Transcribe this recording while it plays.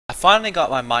finally got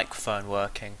my microphone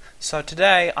working, so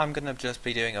today I'm going to just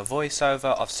be doing a voiceover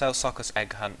of Shell Shockers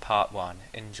Egghunt Part 1.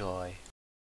 Enjoy.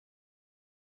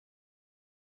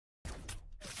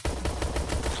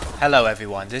 Hello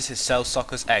everyone, this is Shell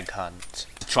Shockers Egghunt.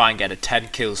 To try and get a 10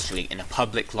 kill streak in a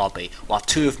public lobby while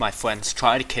two of my friends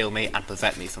try to kill me and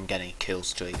prevent me from getting a kill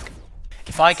streak.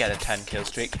 If I get a 10 kill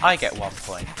streak, I get 1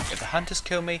 point. If the hunters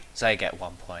kill me, they get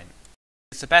 1 point.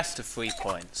 It's the best of 3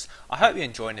 points. I hope you're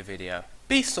enjoying the video.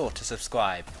 Be sure to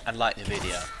subscribe and like the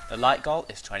video. The like goal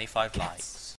is 25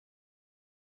 likes.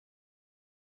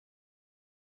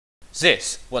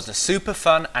 This was a super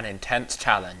fun and intense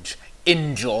challenge.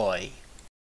 Enjoy!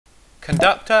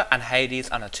 Conductor and Hades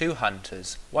are the 2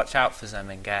 hunters. Watch out for them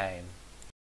in game.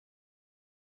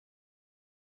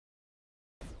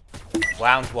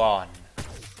 Round 1.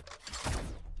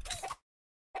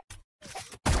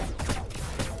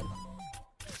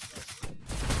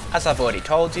 As I've already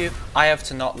told you, I have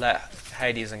to not let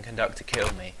Hades and Conductor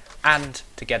kill me, and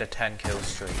to get a 10 kill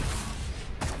streak.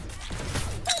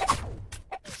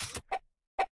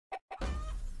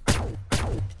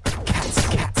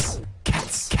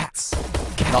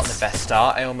 Not the best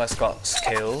start, I almost got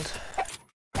killed.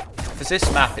 For this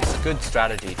map it's a good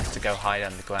strategy just to go hide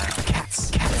underground.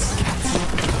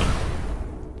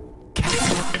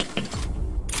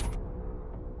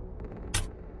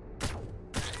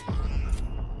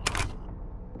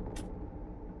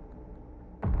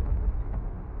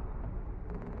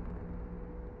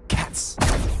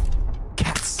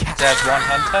 There's one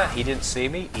hunter, he didn't see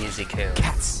me, easy kill.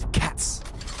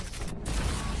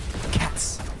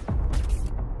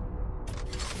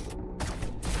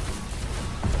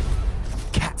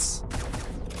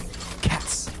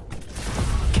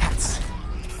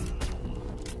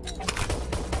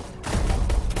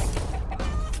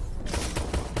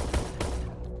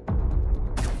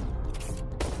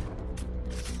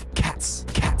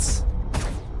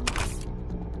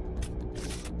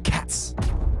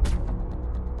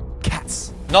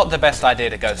 Not the best idea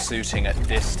to go shooting at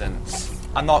distance.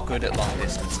 I'm not good at long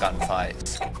distance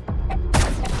gunfights.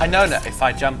 I know that if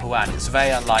I jump around it's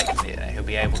very unlikely that he'll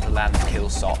be able to land a kill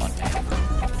shot on me.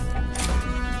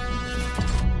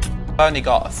 I've only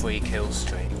got a 3 kill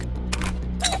streak.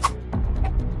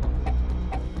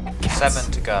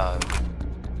 7 to go.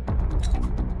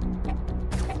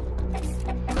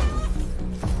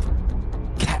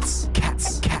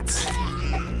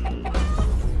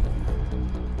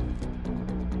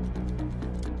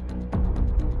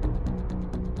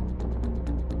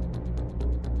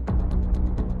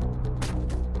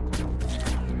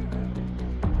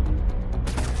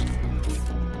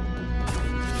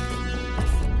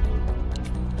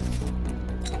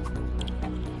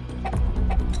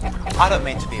 I don't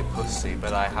mean to be a pussy,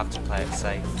 but I have to play it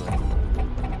safely.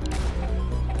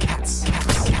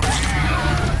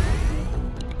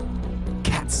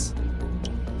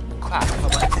 Crap, I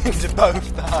went into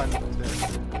both the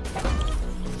hunters.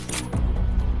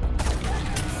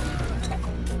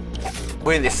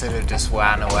 Really should have just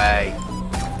ran away.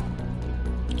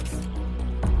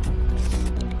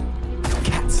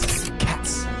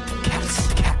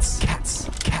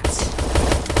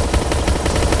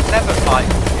 Never fight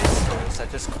with pistols, they're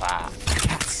just crap.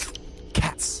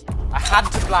 I had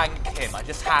to blank him, I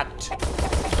just had to.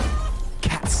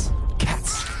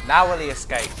 Now will he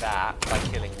escape that by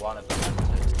killing one of the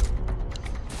hunters?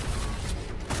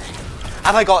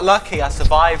 And I got lucky, I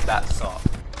survived that shot.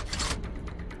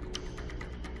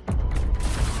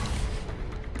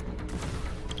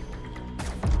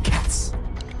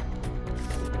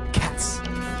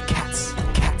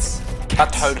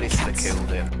 That totally should have killed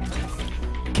him.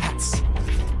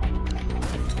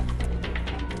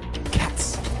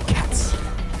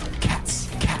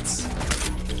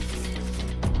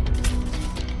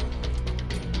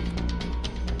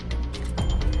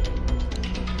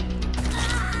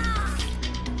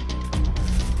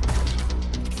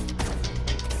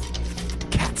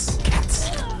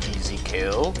 Easy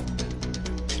kill.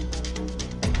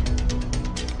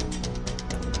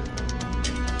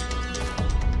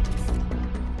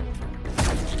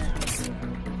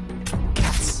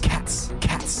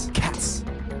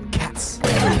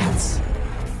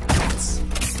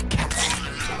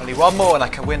 Only one more and I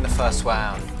can win the first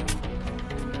round.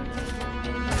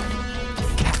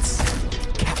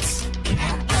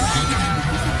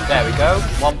 There we go,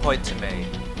 1 point to me.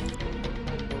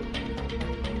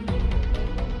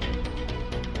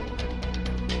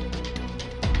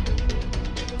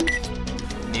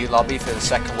 New lobby for the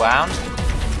second round.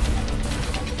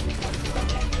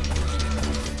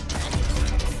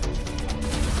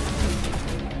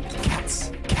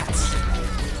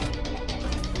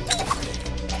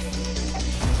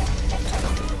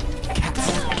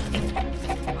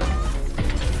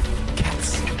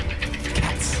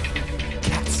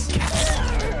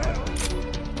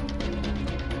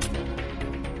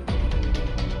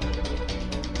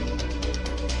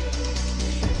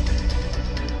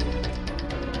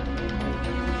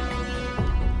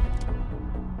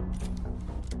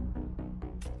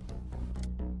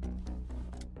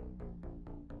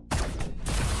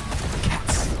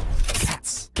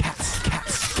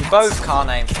 both can't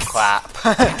aim for crap.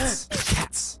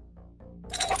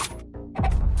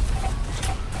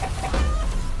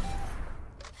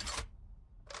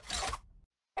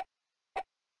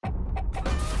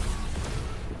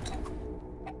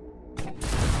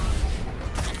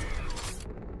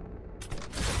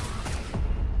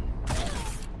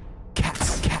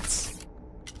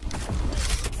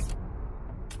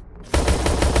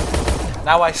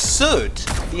 Now I should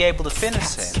be able to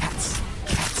finish him.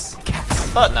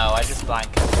 But no, I just blank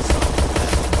him.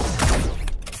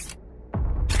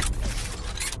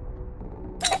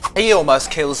 He almost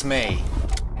kills me.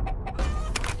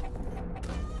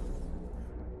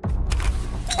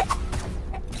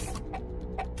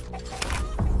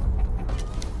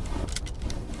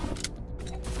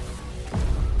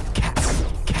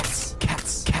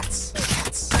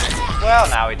 Well,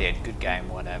 now he did. Good game,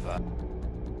 whatever.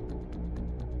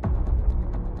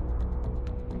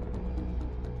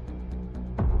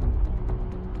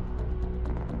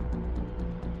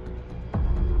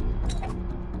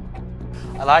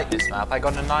 I like this map. I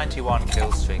got a 91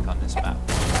 kill streak on this map.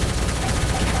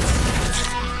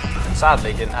 And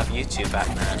sadly didn't have YouTube back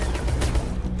then.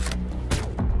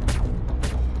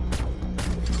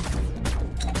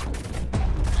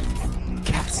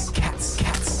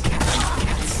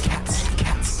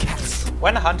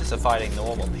 When hunters are fighting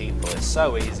normal people, it's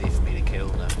so easy for me to kill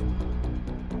them.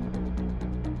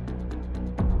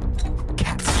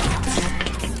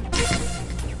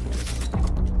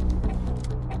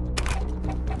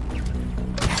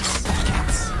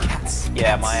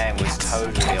 Yeah, my aim was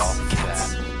totally off there.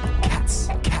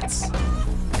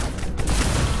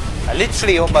 I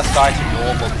literally almost died to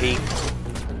normal people.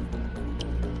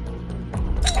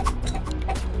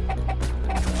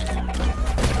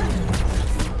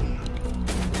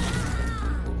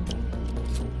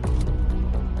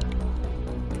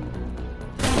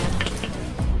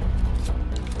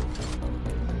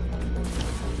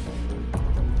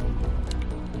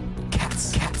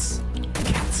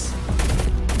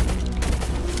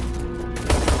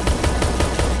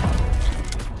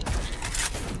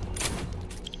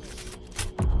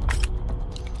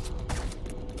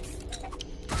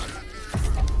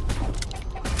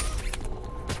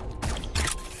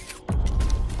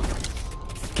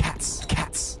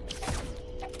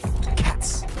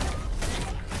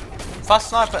 If I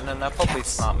snipe at them, they'll probably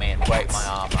snipe me and break my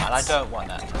armor, and I don't want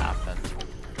that to happen.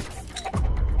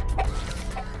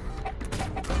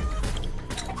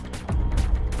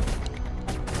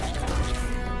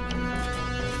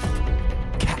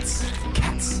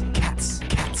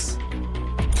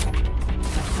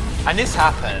 And this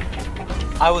happened.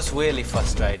 I was really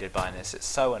frustrated by this, it's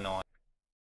so annoying.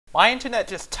 My internet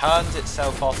just turns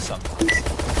itself off sometimes.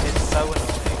 It's so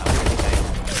annoying, I really hate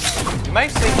it. You may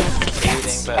think it's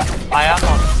cheating, but I am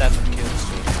on 7 kill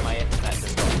streak and my internet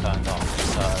just got turned off,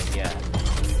 so yeah.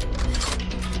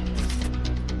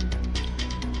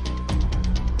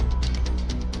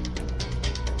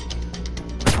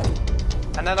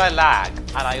 And then I lag,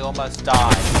 and I almost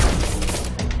died.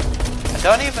 I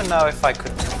don't even know if I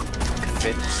could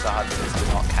convince the hunters to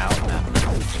not count now.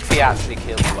 If he actually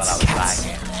killed me while I was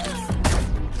lagging.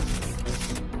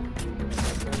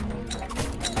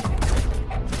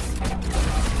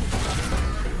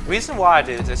 The reason why I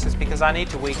do this is because I need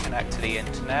to reconnect to the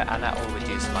internet and that will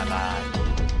reduce my lag.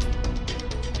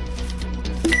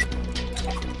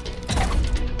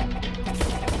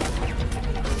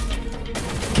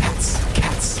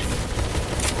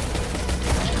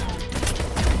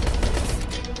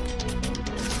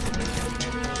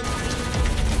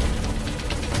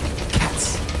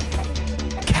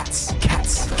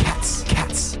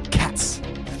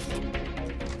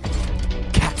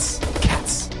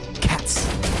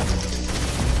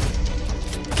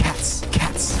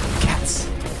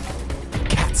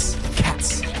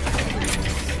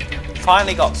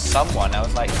 Finally got someone. I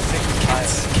was like 6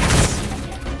 times.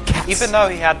 Even though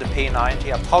he had the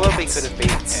P90, I probably could have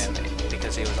beat him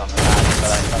because he was on the ladder, but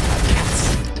I don't have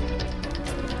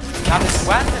it. Now this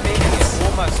random idiot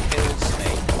almost kills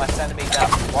me by sending me down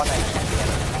to 1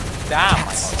 HP. Damn, I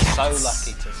got so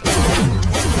lucky to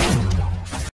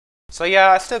survive. So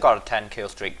yeah, I still got a 10 kill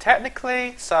streak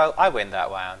technically, so I win that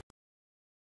round.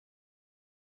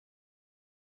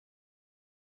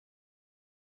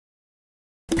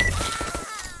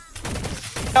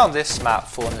 On this map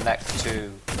for the next 2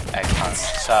 egg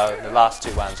hunts, so the last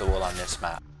 2 rounds are all on this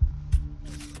map.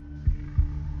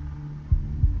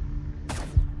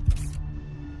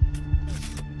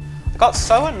 I got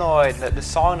so annoyed that the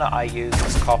song that I used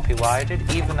was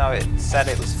copyrighted, even though it said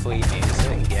it was free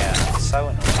music. Yeah, I was so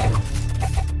annoyed.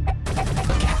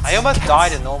 I almost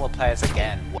died to normal players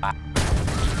again. Wow.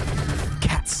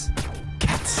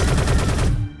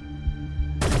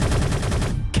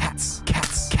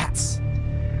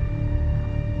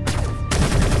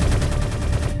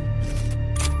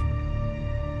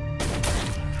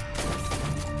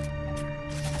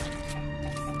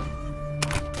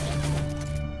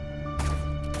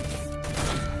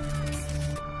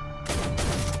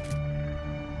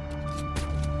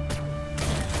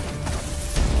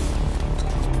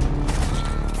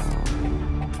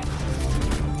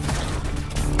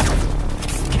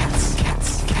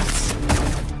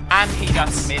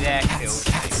 just mid-air killed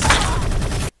me.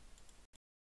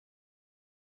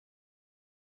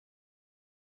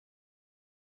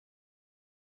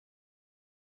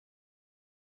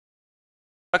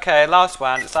 Okay, last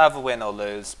round, it's either win or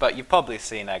lose, but you've probably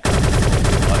seen Egghunt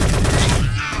before.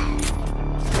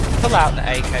 Pull out the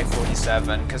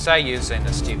AK-47, because they're using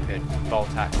the stupid bolt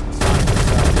action sniper,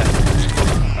 so I'm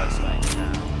definitely close range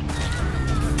now.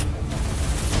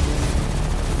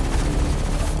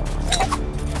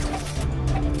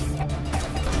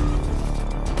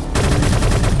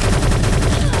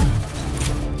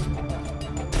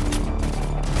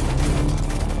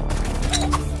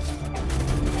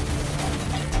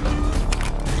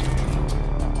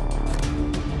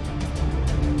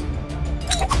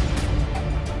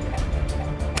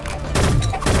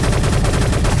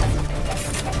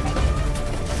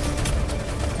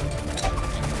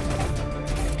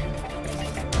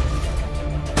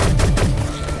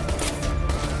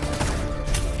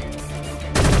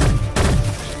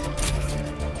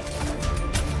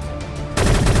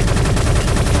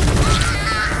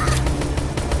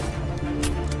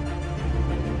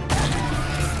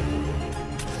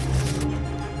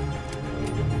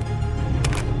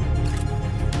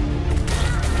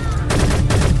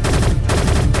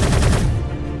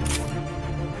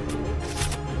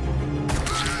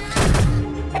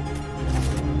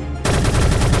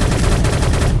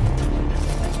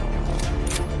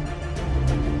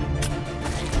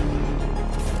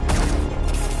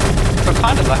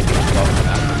 Kind of lucky as well for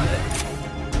that.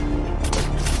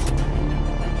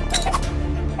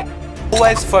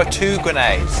 Always throw 2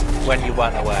 grenades when you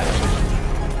run away.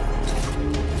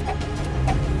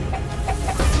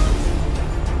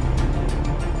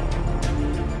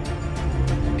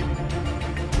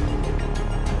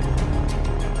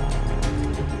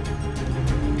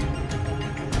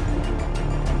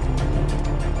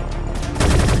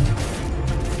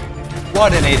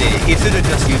 What an idiot, he should have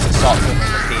just used a shotgun with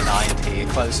a P90 at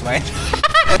close range.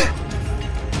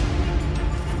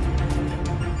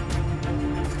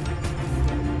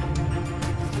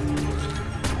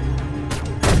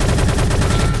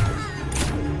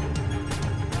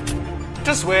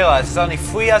 Just realised there's only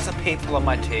 3 other people on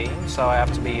my team, so I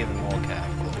have to be even more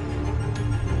careful.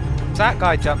 That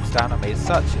guy jumps down on me, he's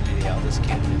such an idiot, I'll just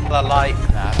kill him. I like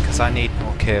that, because I need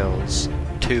more kills.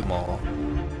 2 more.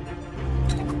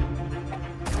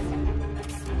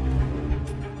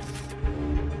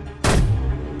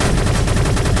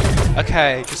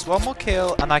 Okay, just 1 more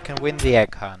kill and I can win the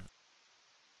Egghunt.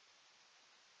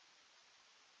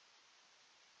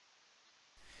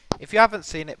 If you haven't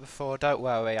seen it before, don't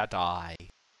worry, I die.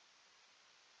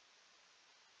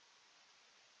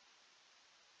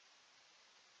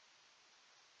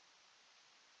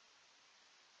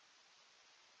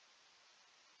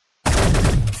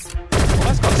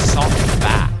 Almost got Sonic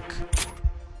back.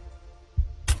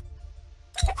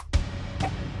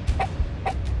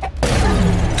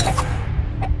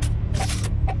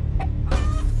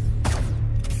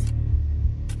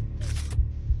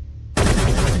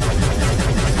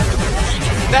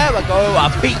 There we go, I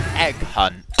beat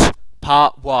Egghunt.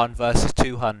 Part 1 versus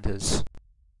 2 hunters.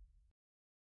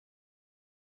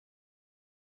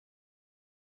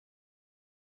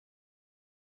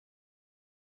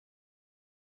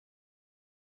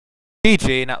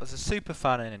 GG, and that was a super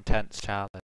fun and intense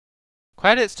challenge.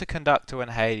 Credits to Conductor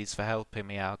and Hades for helping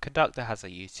me out. Conductor has a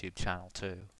YouTube channel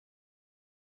too.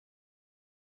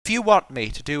 If you want me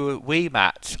to do a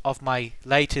rematch of my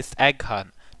latest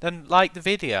Egghunt, then like the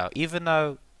video. Even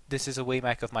though this is a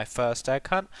remake of my first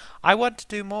Egghunt, I want to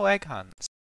do more Egghunts.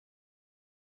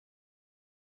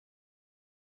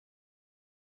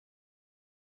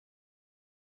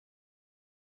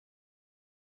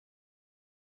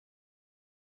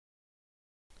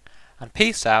 And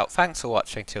peace out, thanks for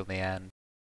watching till the end.